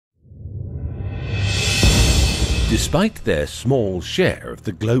Despite their small share of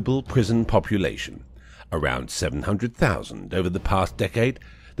the global prison population, around 700,000 over the past decade,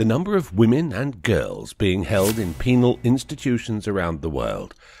 the number of women and girls being held in penal institutions around the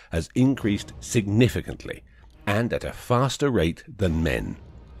world has increased significantly and at a faster rate than men.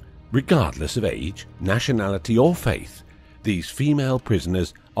 Regardless of age, nationality or faith, these female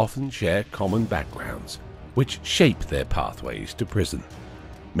prisoners often share common backgrounds, which shape their pathways to prison.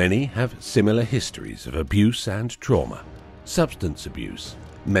 Many have similar histories of abuse and trauma, substance abuse,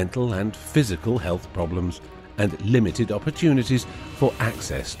 mental and physical health problems, and limited opportunities for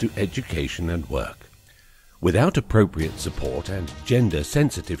access to education and work. Without appropriate support and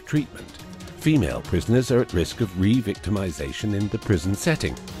gender-sensitive treatment, female prisoners are at risk of re-victimization in the prison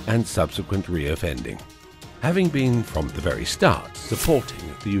setting and subsequent re-offending. Having been from the very start supporting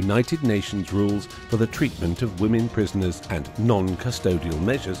the United Nations rules for the treatment of women prisoners and non-custodial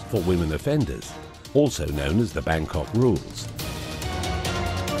measures for women offenders, also known as the Bangkok Rules,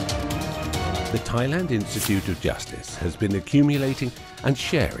 the Thailand Institute of Justice has been accumulating and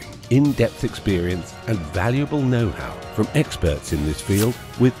sharing in-depth experience and valuable know-how from experts in this field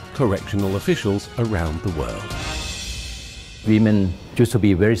with correctional officials around the world. Women used to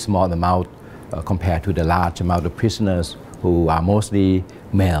be a very small amount compared to the large amount of prisoners who are mostly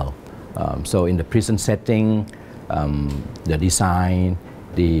male. So in the prison setting, the design,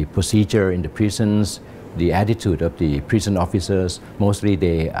 the procedure in the prisons, the attitude of the prison officers, mostly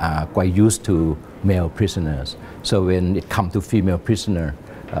they are quite used to male prisoners. So when it comes to female prisoner,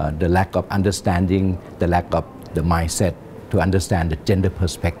 the lack of understanding, the lack of the mindset to understand the gender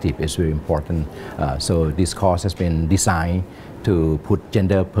perspective is very important. So this course has been designed to put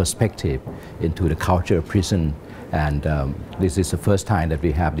gender perspective into the culture of prison. And this is the first time that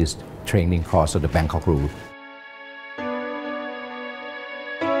we have this training course of the Bangkok Rules.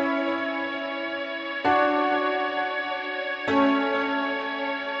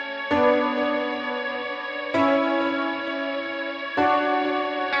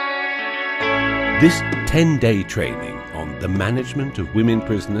 This 10-day training on the management of women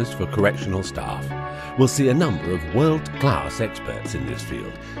prisoners for correctional staff will see a number of world-class experts in this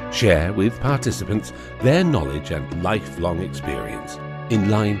field share with participants their knowledge and lifelong experience in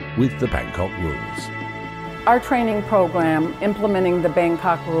line with the Bangkok Rules. Our training program, implementing the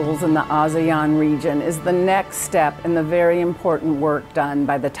Bangkok Rules in the ASEAN region, is the next step in the very important work done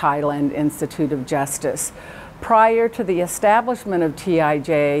by the Thailand Institute of Justice. Prior to the establishment of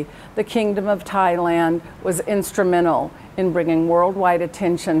TIJ, the Kingdom of Thailand was instrumental in bringing worldwide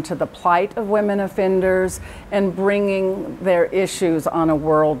attention to the plight of women offenders and bringing their issues on a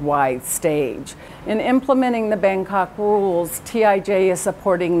worldwide stage. In implementing the Bangkok Rules, TIJ is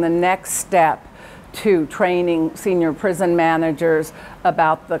supporting the next step to training senior prison managers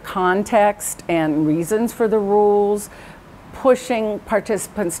about the context and reasons for the rules, pushing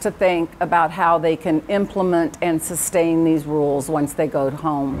participants to think about how they can implement and sustain these rules once they go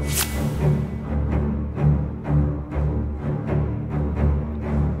home.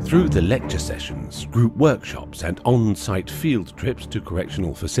 Through the lecture sessions, group workshops and on-site field trips to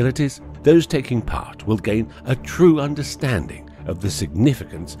correctional facilities, those taking part will gain a true understanding of the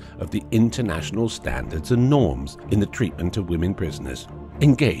significance of the international standards and norms in the treatment of women prisoners,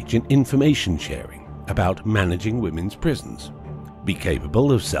 engage in information sharing about managing women's prisons, be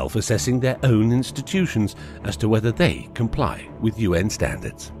capable of self-assessing their own institutions as to whether they comply with UN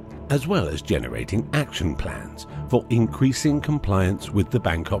standards, as well as generating action plans for increasing compliance with the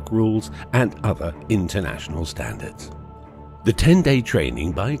Bangkok Rules and other international standards. The 10-day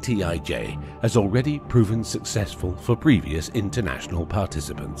training by TIJ has already proven successful for previous international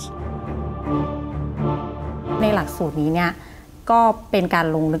participants. ในหลักสูตรนี้เนี่ยก็เป็นการ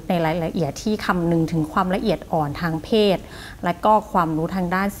ลงลึกในรายละเอียดที่คำนึงถึงความละเอียดอ่อนทางเพศและก็ความรู้ทาง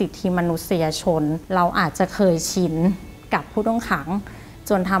ด้านสิทธิมนุษยชนเราอาจจะเคยชินกับผู้ต้องขัง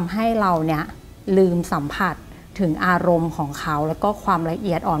จนทำให้เราเนี่ยลืมสัมผัสถึงอารมณ์ของเขาและก็ความละเ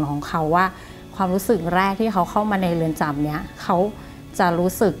อียดอ่อนของเขาว่าความรู้สึกแรกที่เขาเข้ามาในเรือนจำเนี่ยเขาจะ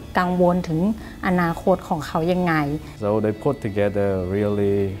รู้สึกกังวลถึงอนาคตของเขายังไง So they put together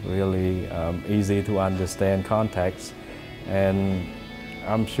really easy to understand context, and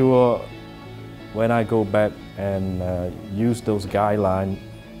I'm sure when I go back and use those guidelines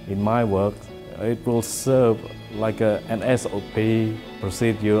in my work, it will serve like an SOP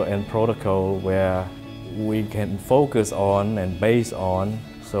procedure and protocol where we can focus on and base on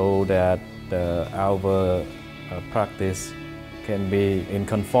so that our practice can be in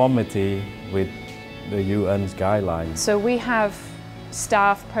conformity with the UN's guidelines. So we have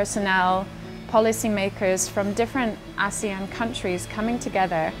staff, personnel, policymakers from different ASEAN countries coming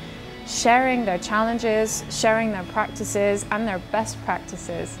together sharing their challenges, sharing their practices and their best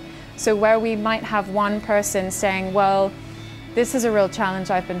practices. So where we might have one person saying, well, this is a real challenge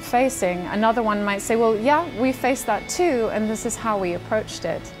I've been facing, another one might say, well, yeah, we faced that too, and this is how we approached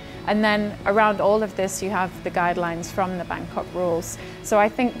it. And then around all of this, you have the guidelines from the Bangkok Rules. So I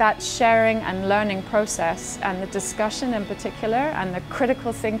think that sharing and learning process and the discussion in particular and the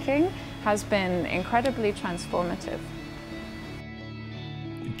critical thinking has been incredibly transformative.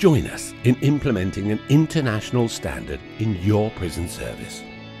 Join us in implementing an international standard in your prison service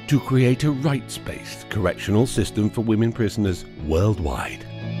to create a rights-based correctional system for women prisoners worldwide.